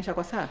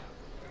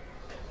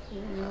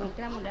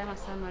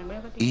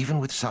 Even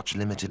with such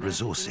limited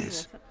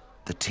resources,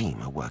 the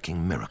team are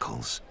working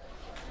miracles.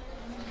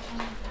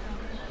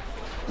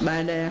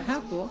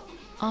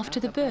 After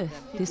the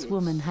birth, this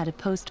woman had a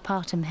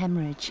postpartum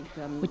hemorrhage,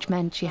 which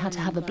meant she had to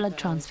have a blood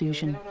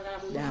transfusion.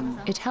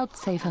 It helped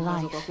save her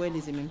life.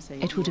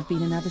 It would have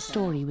been another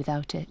story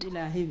without it.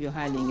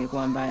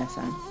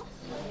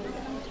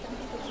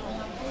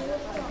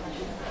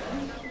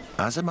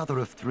 As a mother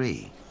of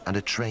 3 and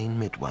a trained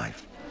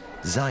midwife,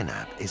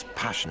 Zainab is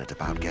passionate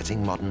about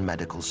getting modern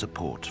medical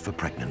support for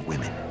pregnant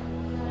women.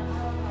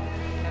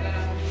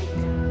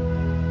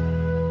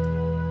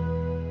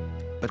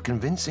 But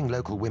convincing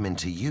local women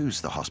to use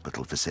the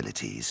hospital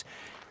facilities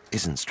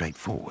isn't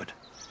straightforward.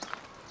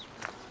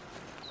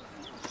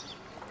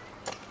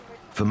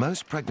 For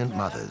most pregnant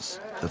mothers,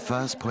 the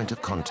first point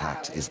of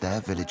contact is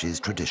their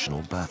village's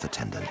traditional birth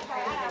attendant.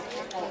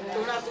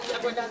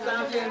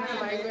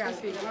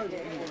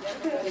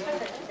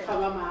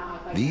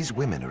 These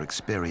women are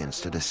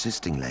experienced at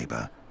assisting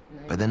labor,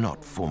 but they're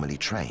not formally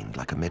trained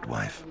like a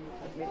midwife.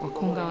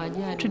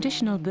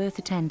 Traditional birth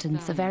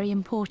attendants are very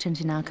important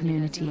in our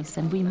communities,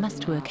 and we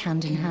must work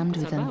hand in hand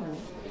with them.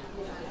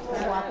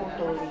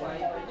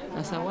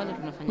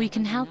 We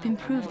can help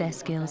improve their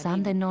skills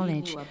and their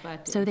knowledge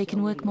so they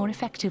can work more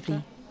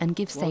effectively and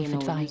give safe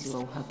advice.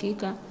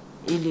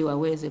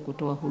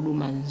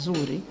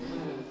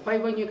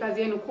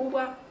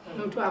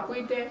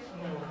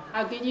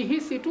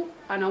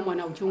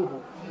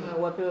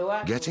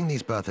 Getting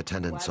these birth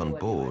attendants on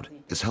board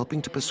is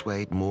helping to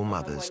persuade more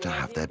mothers to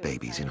have their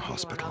babies in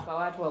hospital.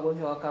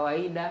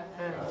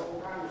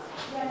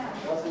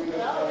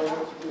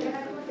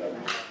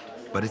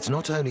 But it's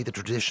not only the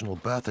traditional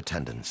birth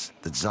attendants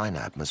that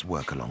Zainab must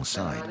work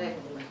alongside.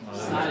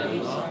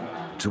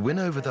 To win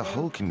over the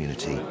whole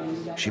community,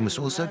 she must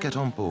also get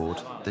on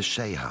board the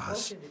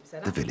Shehas,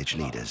 the village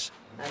leaders.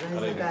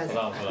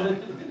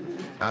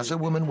 As a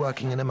woman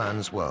working in a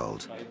man's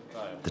world,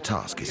 the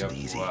task isn't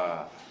easy.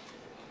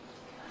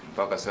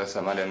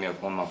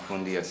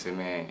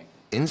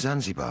 In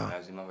Zanzibar,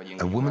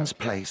 a woman's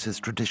place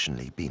has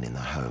traditionally been in the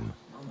home.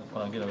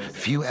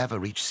 Few ever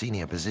reach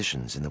senior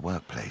positions in the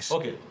workplace.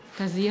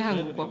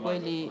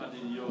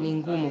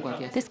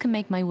 This can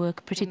make my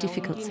work pretty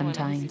difficult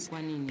sometimes.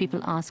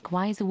 People ask,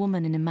 why is a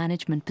woman in a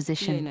management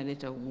position?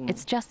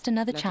 It's just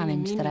another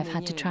challenge that I've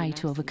had to try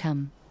to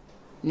overcome.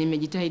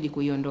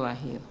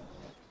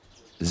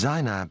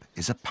 Zainab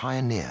is a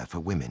pioneer for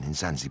women in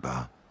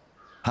Zanzibar.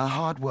 Her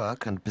hard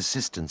work and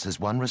persistence has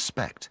won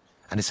respect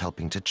and is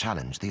helping to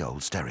challenge the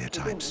old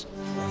stereotypes.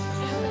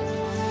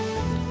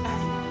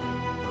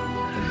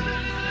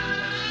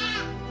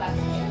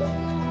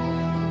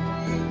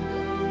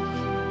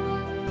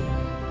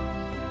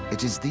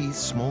 It is these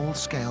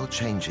small-scale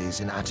changes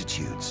in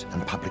attitudes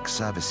and public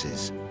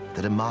services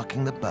that are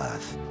marking the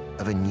birth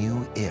of a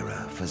new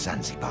era for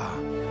Zanzibar.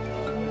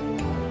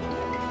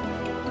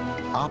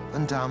 Up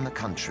and down the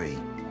country,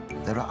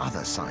 there are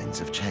other signs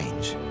of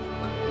change.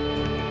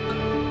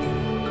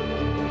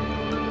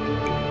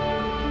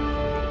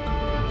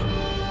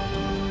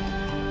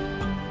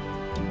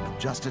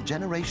 Just a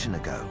generation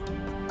ago,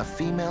 a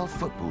female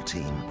football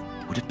team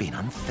would have been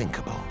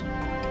unthinkable.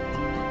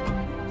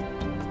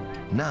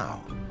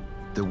 Now,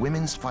 the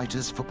Women's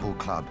Fighters Football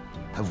Club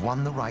have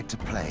won the right to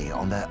play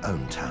on their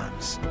own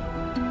terms.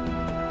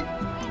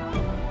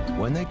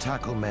 When they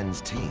tackle men's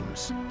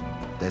teams,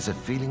 there's a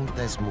feeling that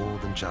there's more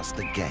than just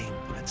the game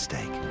at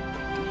stake.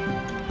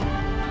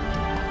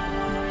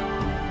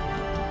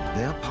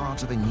 They are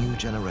part of a new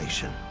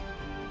generation,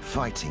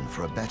 fighting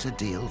for a better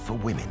deal for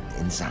women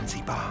in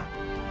Zanzibar.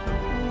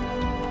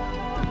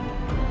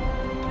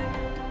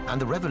 And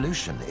the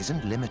revolution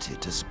isn't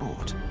limited to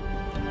sport.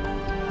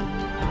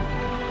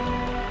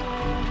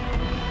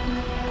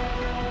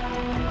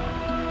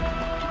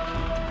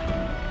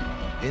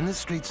 In the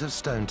streets of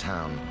Stone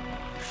Town,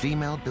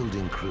 female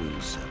building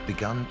crews have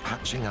begun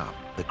patching up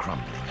the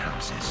crumbling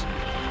houses.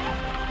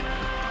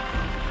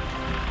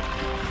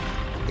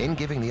 In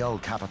giving the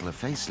old capital a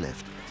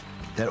facelift,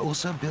 they're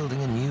also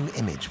building a new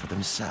image for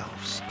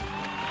themselves.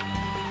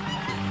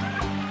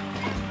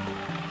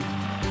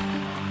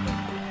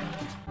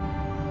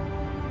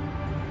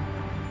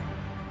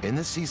 In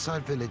the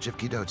seaside village of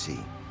Kidoti,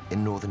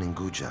 in northern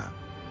Unguja,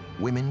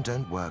 women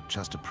don't work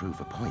just to prove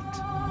a point.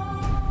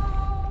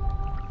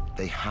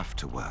 They have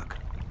to work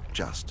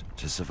just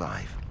to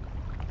survive.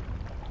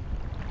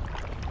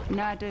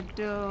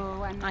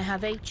 I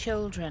have 8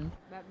 children.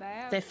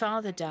 Their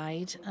father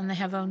died, and they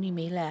have only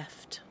me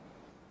left.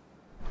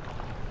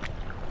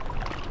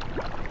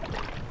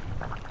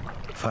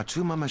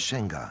 Fatuma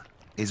Mashenga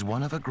is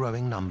one of a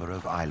growing number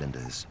of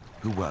islanders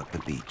who work the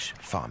beach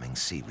farming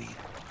seaweed.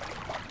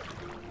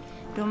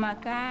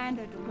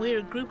 We're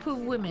a group of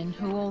women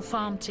who all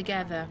farm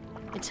together.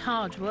 It's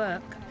hard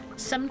work.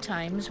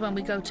 Sometimes when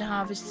we go to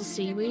harvest the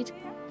seaweed,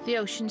 the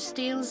ocean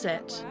steals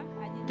it.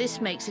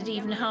 This makes it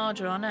even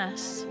harder on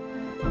us.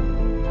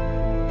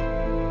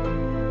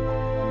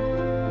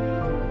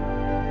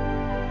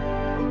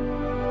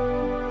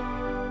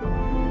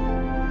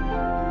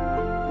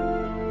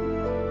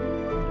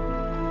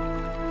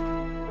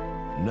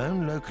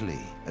 Known locally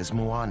as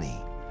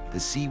moani, the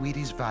seaweed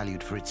is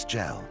valued for its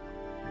gel.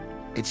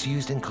 It's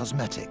used in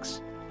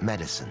cosmetics,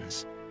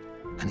 medicines,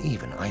 and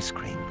even ice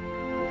cream.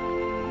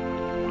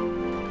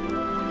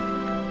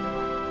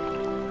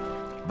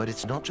 But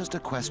it's not just a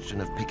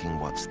question of picking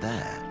what's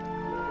there.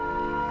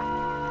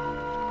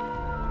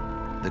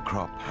 The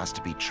crop has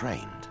to be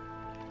trained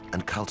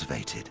and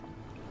cultivated.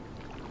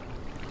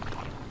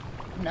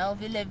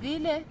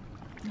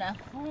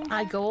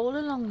 I go all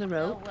along the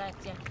rope,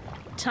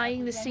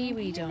 tying the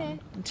seaweed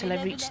on until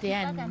I reach the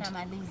end.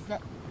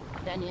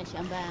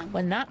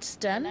 When that's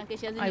done,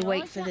 I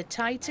wait for the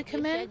tide to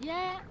come in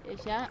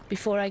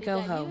before I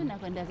go home.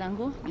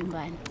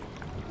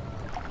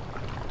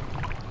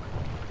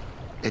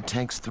 It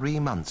takes 3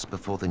 months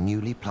before the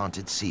newly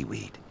planted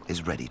seaweed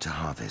is ready to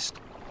harvest.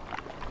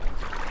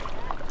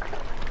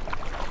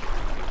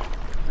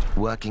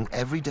 Working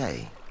every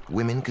day,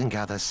 women can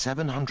gather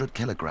 700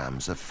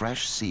 kilograms of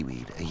fresh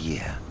seaweed a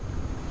year.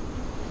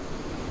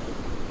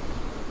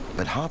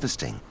 But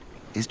harvesting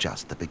is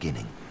just the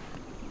beginning.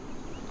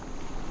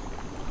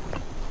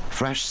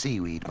 Fresh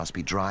seaweed must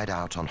be dried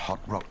out on hot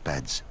rock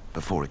beds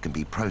before it can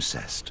be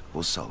processed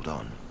or sold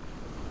on.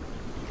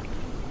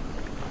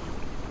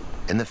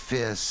 In the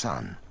fierce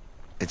sun,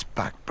 it's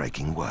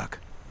back-breaking work.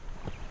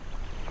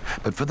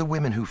 But for the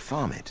women who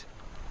farm it,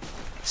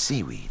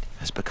 seaweed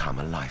has become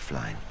a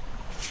lifeline.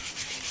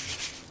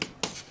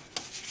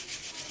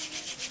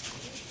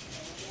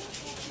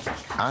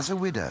 As a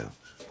widow,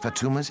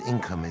 Fatouma's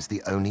income is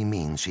the only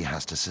means she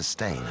has to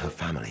sustain her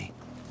family.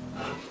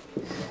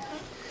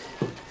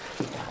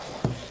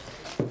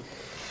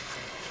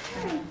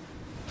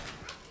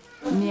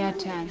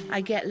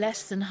 I get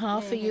less than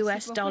half a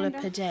US dollar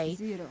per day,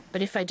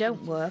 but if I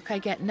don't work, I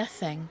get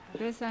nothing.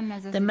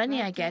 The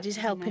money I get is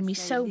helping me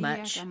so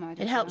much.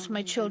 It helps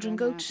my children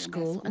go to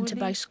school and to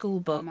buy school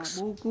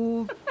books.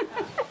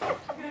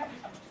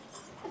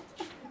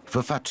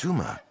 For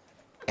Fatouma,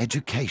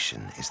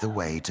 education is the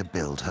way to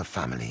build her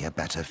family a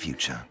better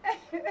future.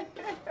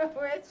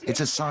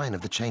 It's a sign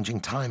of the changing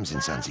times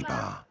in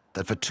Zanzibar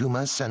that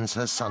Fatouma sends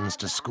her sons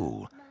to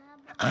school,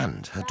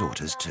 and her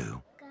daughters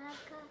too.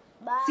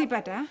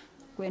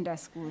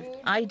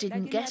 I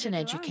didn't get an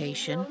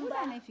education,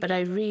 but I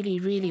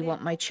really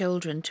want my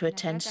children to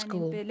attend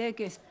school.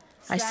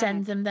 I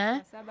send them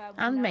there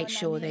and make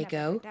sure they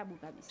go,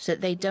 so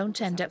that they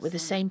don't end up with the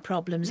same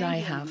problems I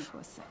have.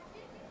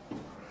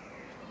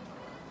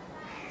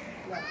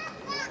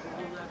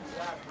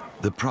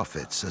 The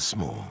profits are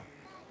small,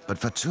 but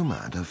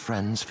Fatouma and her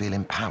friends feel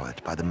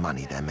empowered by the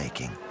money they're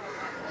making.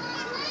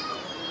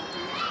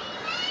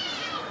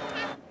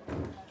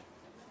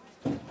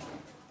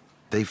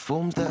 They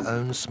formed their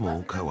own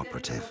small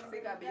cooperative,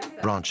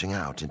 branching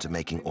out into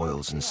making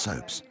oils and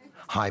soaps,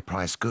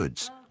 high-priced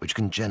goods which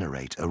can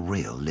generate a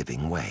real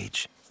living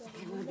wage.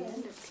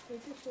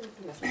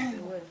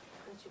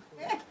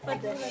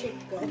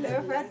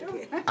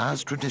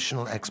 As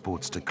traditional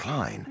exports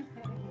decline,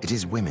 it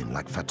is women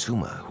like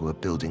Fatouma who are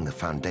building the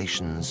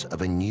foundations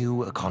of a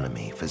new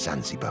economy for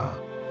Zanzibar.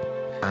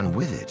 And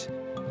with it,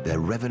 they're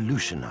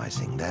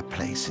revolutionizing their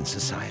place in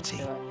society.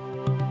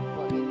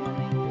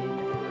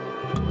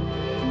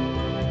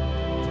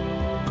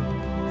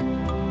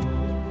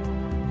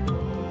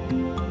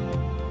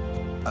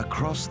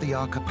 Across the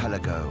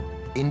archipelago,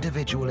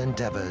 individual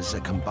endeavors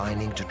are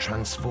combining to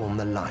transform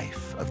the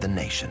life of the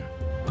nation.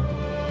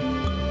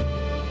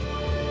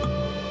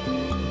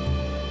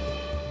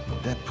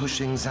 They're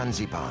pushing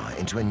Zanzibar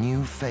into a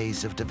new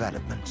phase of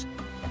development,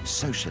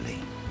 socially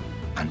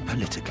and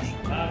politically.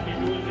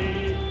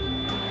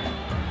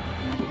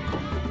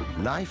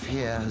 Life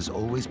here has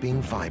always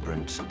been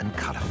vibrant and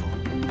colorful.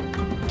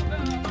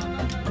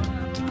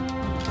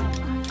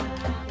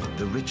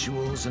 The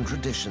rituals and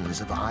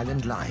traditions of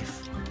island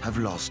life have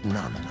lost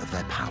none of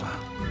their power.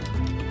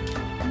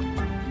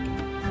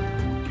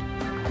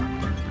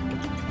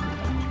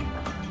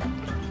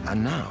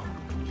 And now,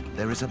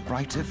 there is a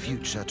brighter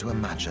future to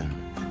imagine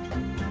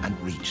and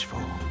reach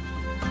for.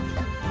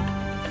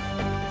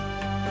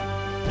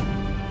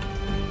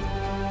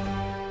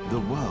 The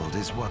world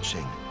is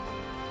watching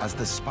as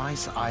the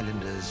Spice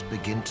Islanders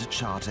begin to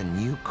chart a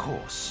new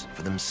course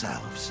for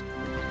themselves.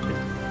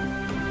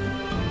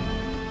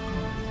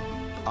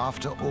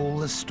 After all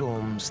the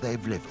storms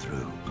they've lived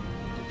through,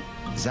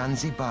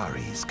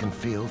 Zanzibaris can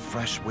feel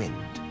fresh wind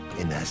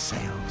in their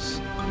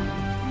sails.